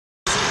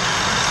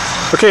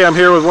Okay, I'm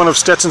here with one of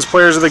Stetson's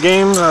players of the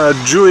game,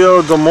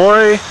 Giulio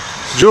D'Amore.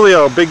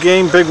 Giulio, big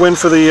game, big win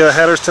for the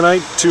Hatters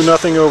tonight,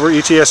 2-0 over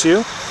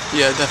ETSU.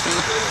 Yeah,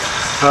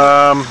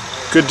 definitely.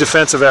 Good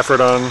defensive effort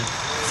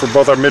for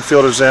both our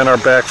midfielders and our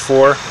back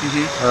four.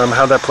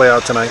 How'd that play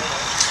out tonight?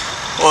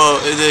 Well,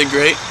 it did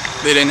great.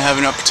 They didn't have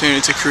an opportunity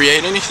to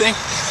create anything.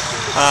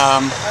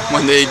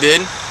 When they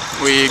did,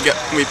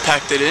 we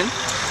packed it in,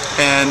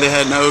 and they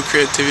had no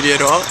creativity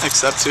at all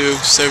except to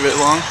serve it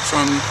long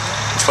from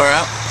far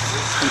out.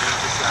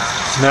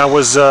 Now,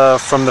 was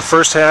from the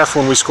first half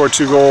when we scored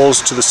 2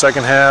 goals to the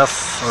second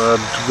half,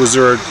 was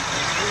there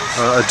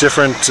a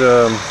different?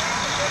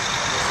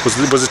 Was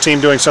the team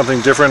doing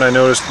something different? I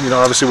noticed,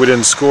 obviously we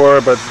didn't score,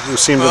 but it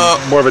seemed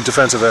more of a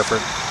defensive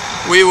effort.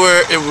 We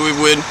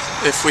would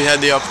if we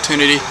had the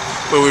opportunity,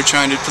 but we were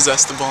trying to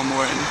possess the ball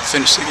more and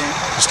finish the game.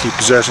 Just keep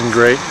possession,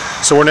 great.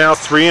 So we're now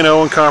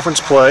 3-0 in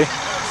conference play.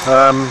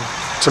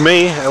 To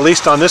me, at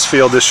least on this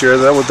field this year,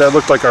 that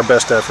looked like our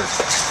best effort.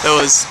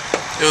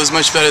 It was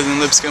much better than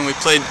Lipscomb. We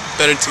played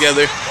better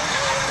together,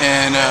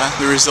 and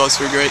the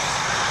results were great.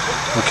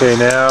 Okay,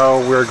 now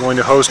we're going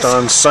to host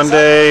on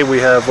Sunday. We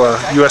have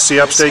USC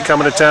Upstate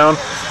coming to town.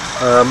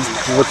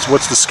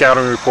 What's the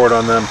scouting report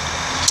on them?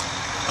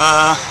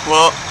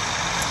 Well,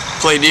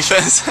 play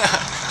defense.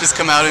 Just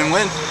come out and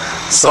win.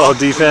 Solid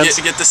defense.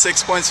 Get the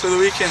 6 points for the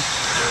weekend.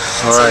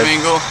 All That's right. our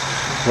main goal.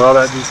 Well,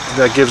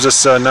 that gives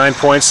us 9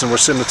 points, and we're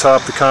sitting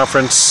atop the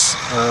conference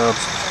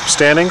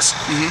standings,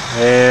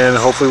 and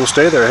hopefully we'll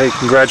stay there. Hey,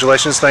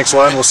 congratulations. Thanks a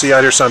lot, and we'll see you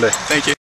out here Sunday. Thank you.